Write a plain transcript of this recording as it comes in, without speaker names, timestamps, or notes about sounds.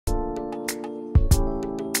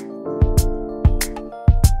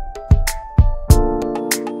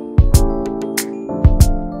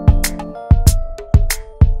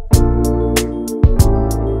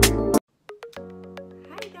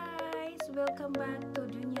welcome back to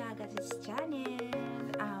Donya Agata's channel.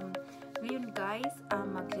 Ngayon guys,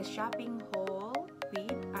 mag-shopping haul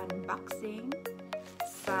with unboxing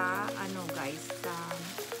sa sa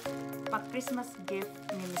pa-Christmas gift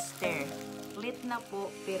ni Mr. Late na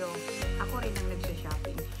po, pero ako rin ang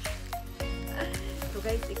nag-shopping. So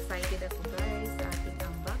guys, excited ako guys sa ating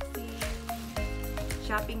unboxing.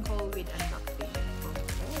 Shopping haul with unboxing.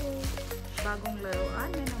 Okay. Bagong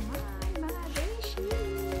laruan na naman.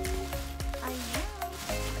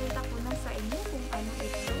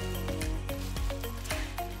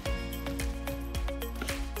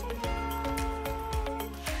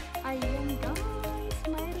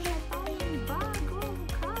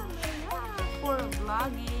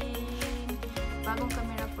 Bagong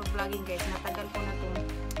camera for vlogging guys. Matagal ko na itong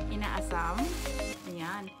inaasam.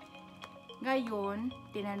 Ayan. Ngayon,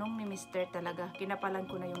 tinanong ni Mr. talaga. Kinapalan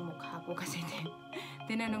ko na yung mukha ko kasi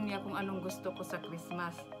tinanong niya kung anong gusto ko sa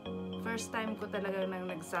Christmas. First time ko talaga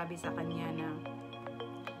nang nagsabi sa kanya na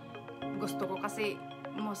gusto ko kasi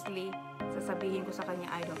mostly sasabihin ko sa kanya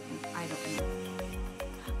I don't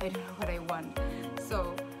know what I want.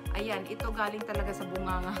 So, ayan, ito galing talaga sa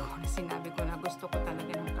bunganga ko na sinabi ko na gusto ko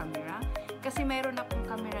talaga ng camera. Kasi mayroon akong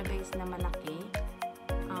camera guys na malaki.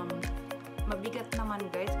 Mabigat naman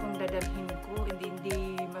guys kung dadalhin ko.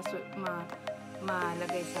 Hindi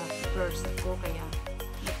malagay sa purse ko. Kaya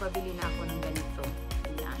nagpabili na ako ng ganito.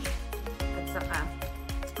 Ayan. At saka,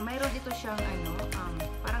 mayroon dito siyang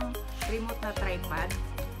parang remote na tripod.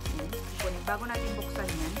 Bago natin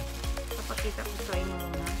buksan yan, papakita ko sa inyo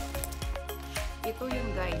muna. Ito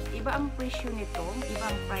yun guys. Iba ang presyo nito. Iba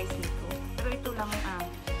ang price nito. Pero ito lang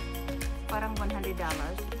parang $100.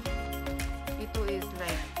 Ito is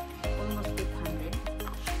like almost 800.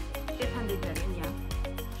 800 na rin yan.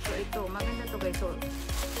 So ito, maganda to guys. So,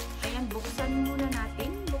 ayan, buksan muna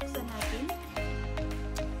natin. Buksan natin.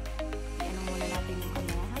 Ayan muna natin yung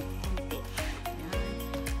camera. Kunti. Ayan.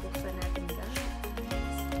 Buksan natin guys.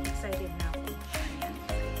 Excited na ako. Ayan.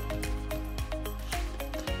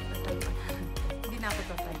 Tatayuan. Hindi na ako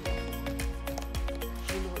tatayuan.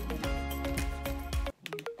 Luluhod na lang.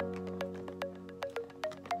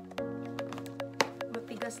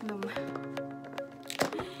 Matigas naman.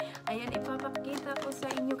 Ayan, ipapakita ko sa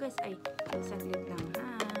inyo guys. Ay, saglit lang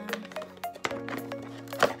ha.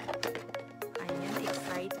 Ayan,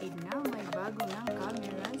 excited na. May bago ng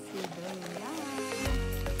camera si Donya.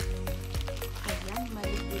 Ayan,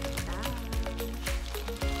 maliit na.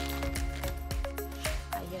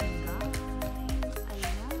 Ayan guys.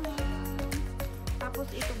 Ayan. Tapos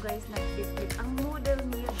ito guys, nag-flip. Ang model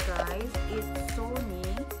niya guys is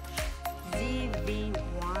Sony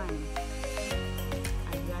ZV-1.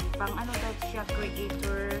 Ayan, pang ano daw siya,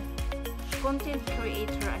 creator, content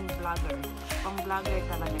creator and vlogger. Pang vlogger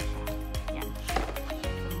talaga siya. Ayan.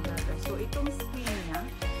 Pang vlogger. So, itong screen niya,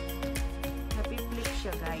 napi-flip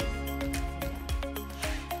siya guys. Ayan.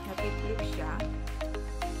 Napi-flip siya.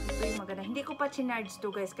 Ito yung maganda. Hindi ko pa chinarge to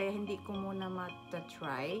guys, kaya hindi ko muna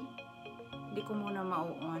mata-try. Hindi ko muna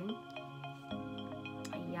ma-on.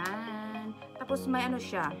 Ayan. Tapos may ano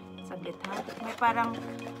siya. Saglit ha. May parang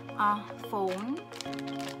phone.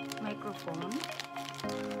 Microphone.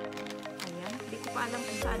 Ayan. Hindi ko pa alam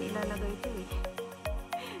kung saan ilalagay ito eh.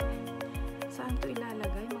 Saan ito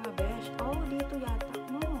ilalagay mga besh? Oh, dito yata.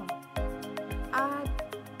 No. At,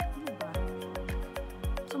 ano ba?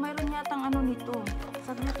 So, mayroon yatang ano nito.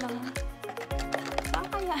 Saglit lang ha. Saan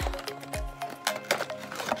kaya?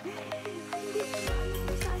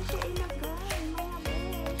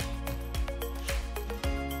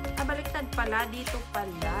 Baliktad pala, dito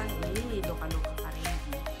pala. Loka-loka ka rin.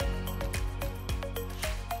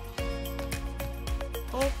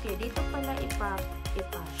 Okay, dito pala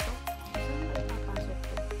ipasok. Saan ba ipapasok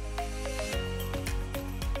to?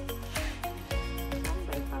 Saan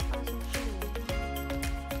ba ipapasok to?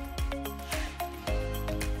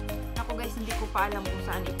 Ako guys, hindi ko pa alam kung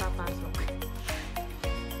saan ipapasok.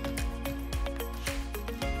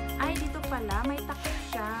 Ay, dito pala. May takip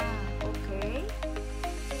siya. Okay.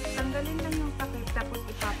 Tanggalin lang yung takip, tapos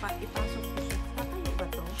ipasok ko siya. Tatayo ba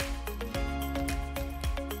to?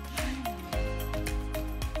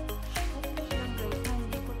 Okay lang guys,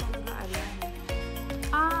 hindi ko talaga alam.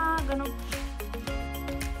 Ganon.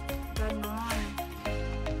 Ganon.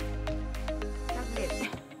 Saglit.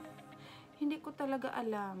 Hindi ko talaga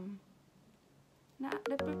alam.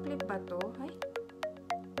 Napipilip ba to? Ay?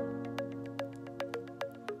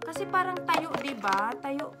 Kasi parang tayo, diba?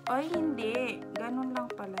 Tayo. Ay, hindi. Ganon lang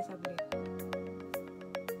pala, saglit.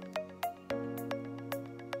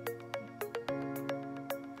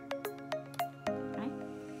 Ay?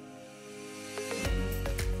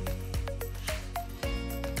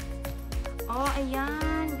 Oh,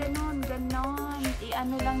 ayan. Ganon, ganon.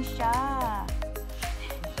 I-ano lang siya.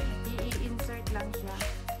 I-insert lang siya.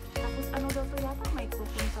 Tapos ano daw to yata? May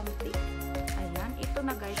coupon something. Ayan. Ito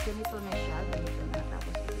na guys. Ganito na siya. Ganito na.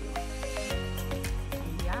 Tapos ito yun.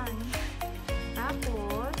 Ayan.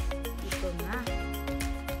 Tapos, ito na.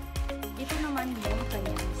 Ito naman yung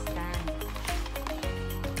kanyang stand.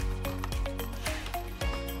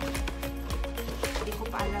 Hindi ko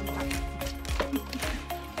pa alam pa.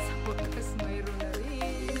 Sa podcast mayroon na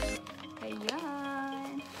rin.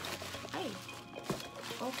 Ayan. Ay.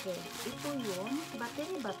 Okay. Ito yung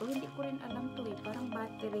battery ba to? Hindi ko rin alam to eh. Parang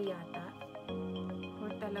battery yata.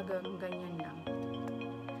 Or talagang ganyan lang.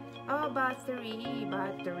 Oh, battery.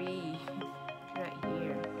 Battery. Right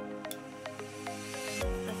here.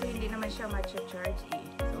 Kasi hindi naman siya matcha-charge eh.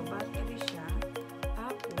 So, battery siya.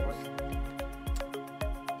 Tapos,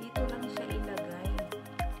 dito lang siya ilagay.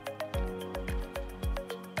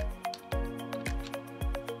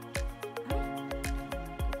 Ay!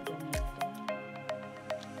 Ganito.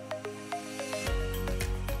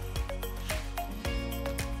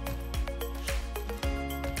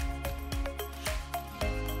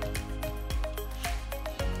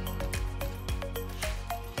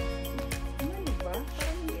 Ano ba?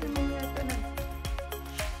 Parang hindi naman yata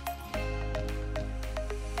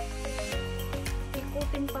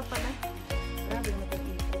ikutin pa pala. Grabe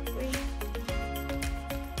mag-ikot ko eh.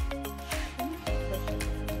 Ano ba siya?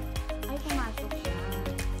 Ay, pumasok siya.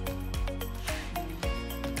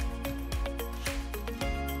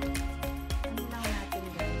 Ano lang natin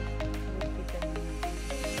guys? Repeatan mo natin.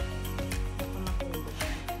 Baka mahulog.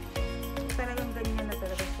 Talagang ganyan na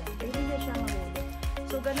talaga siya. Eh, hindi siya mahulog.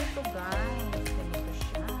 So, ganito guys. Ganito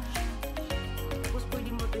siya. Tapos, pwede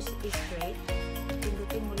mo ito straight.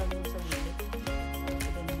 Pindutin mo lang yung sa gilid.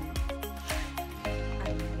 Ganyan.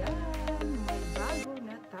 Ayan. May bago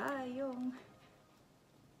na tayong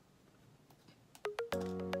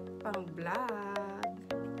pang-vlog.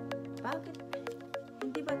 Bakit?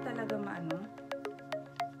 Hindi ba talaga maano?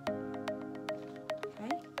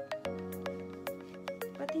 Ay?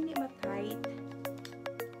 Ba't hindi ma-tight?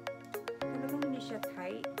 Talagang hindi siya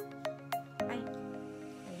tight. Ay.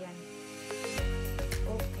 Ayan.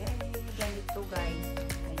 Okay. Ganito guys.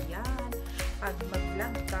 Ayan. Pag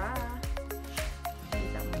mag-vlog ka,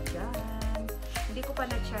 kita mo dyan. Hindi ko pa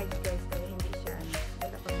na-charge guys. Kaya hindi siya.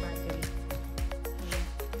 Wala pang battery. Ayan.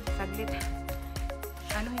 Saglit.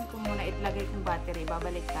 Anuhin ko muna. Itlagay kong battery.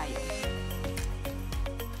 Babalik tayo.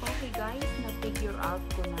 Okay guys. Na-figure out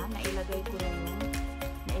ko na. Nailagay ko na yung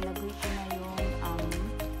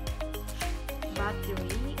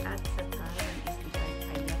battery at saka yung SD card.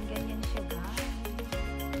 Ayan, ganyan siya guys.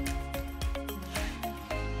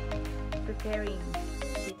 Preparing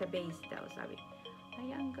database daw, sabi.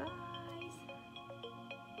 Ayan guys.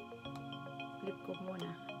 Flip ko muna.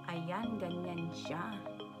 Ayan, ganyan siya.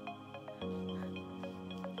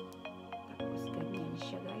 Tapos ganyan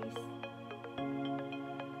siya guys.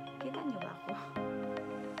 Kita nyo ba ako?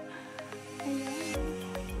 Ayan.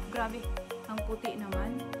 Grabe, ang puti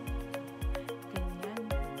naman.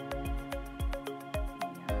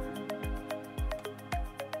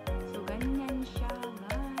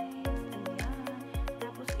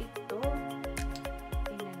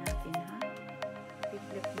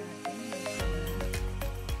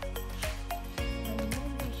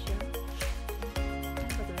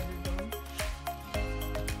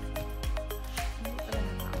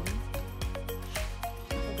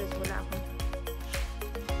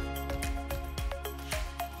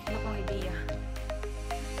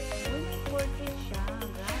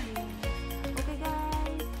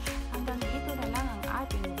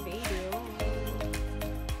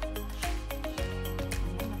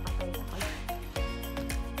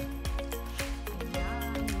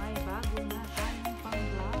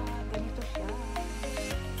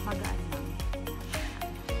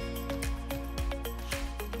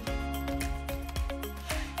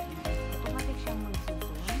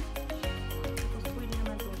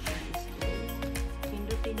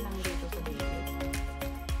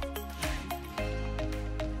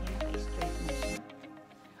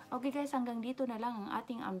 Okay guys, hanggang dito na lang ang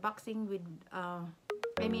ating unboxing with,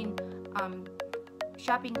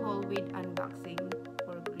 shopping haul with unboxing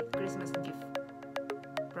for Christmas gift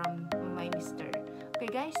from my mister.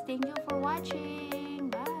 Okay guys, thank you for watching!